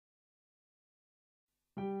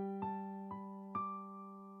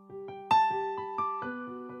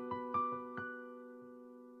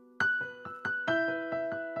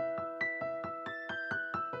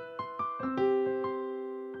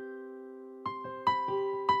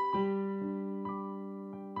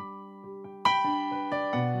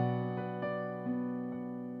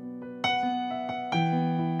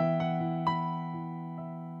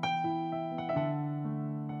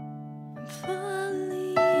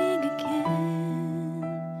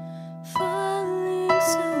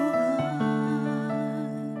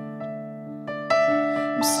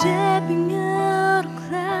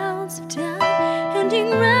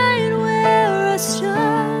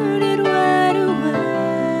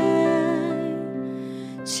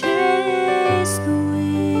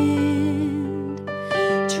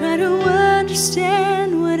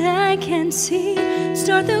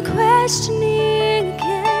questioning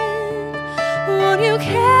again. Won't you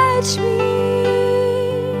catch me?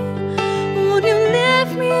 Won't you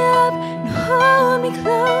lift me up and hold me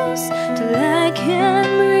close till I can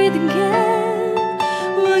breathe again?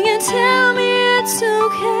 Will you tell me it's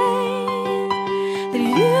okay, that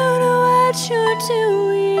you know what you're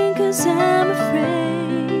doing? 'Cause I'm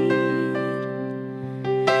afraid,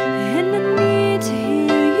 and I need to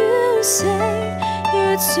hear you say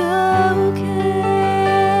it's okay.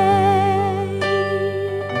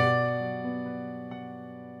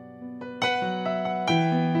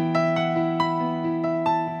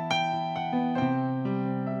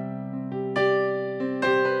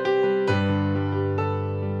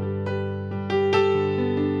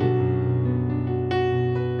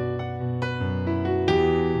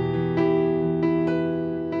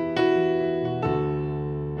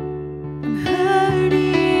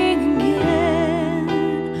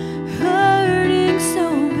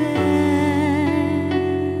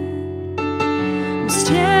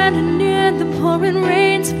 Standing in the pouring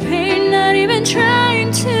rains of pain, not even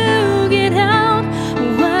trying to get out.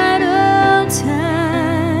 Wide on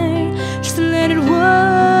time, just to let it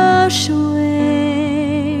wash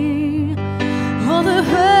away all the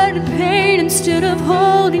hurt and pain, instead of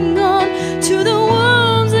holding on to the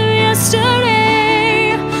wounds of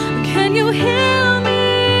yesterday. Can you heal me?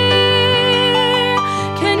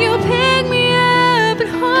 Can you pick me up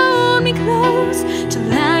and hold me close till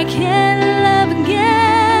I can love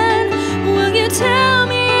again? Will you tell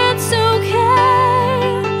me it's okay,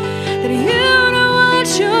 that you know what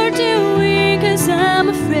you're doing? 'Cause I'm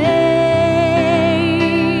afraid,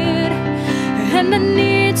 and I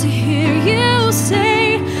need to hear you say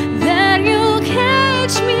that you'll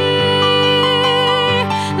catch me,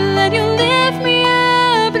 that you'll lift me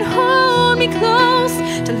up and hold me close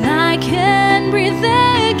till I can breathe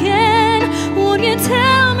again. Won't you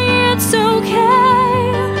tell me it's okay,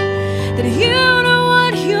 that you know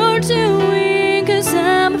what you're doing? 'Cause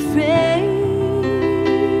I'm afraid,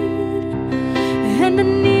 and I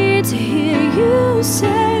need to hear you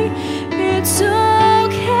say it's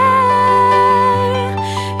okay,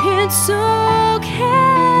 it's okay,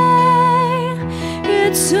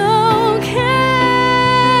 it's okay,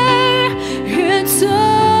 it's okay, it's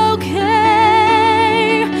okay,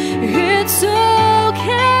 it's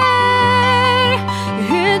okay,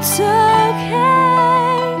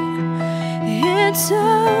 it's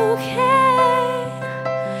okay,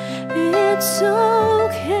 it's okay.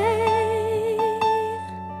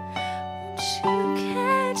 Won't you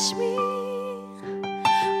catch me?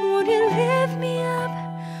 Won't you lift me up,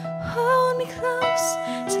 hold me close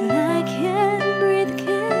till I can breathe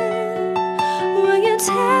again? Will you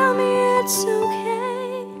tell me it's okay,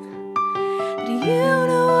 that you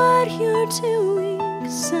know what you're doing?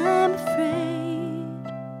 'Cause I'm afraid,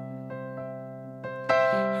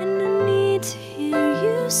 and I need to hear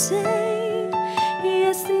you say,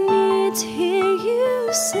 yes, I need to hear you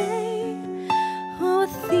say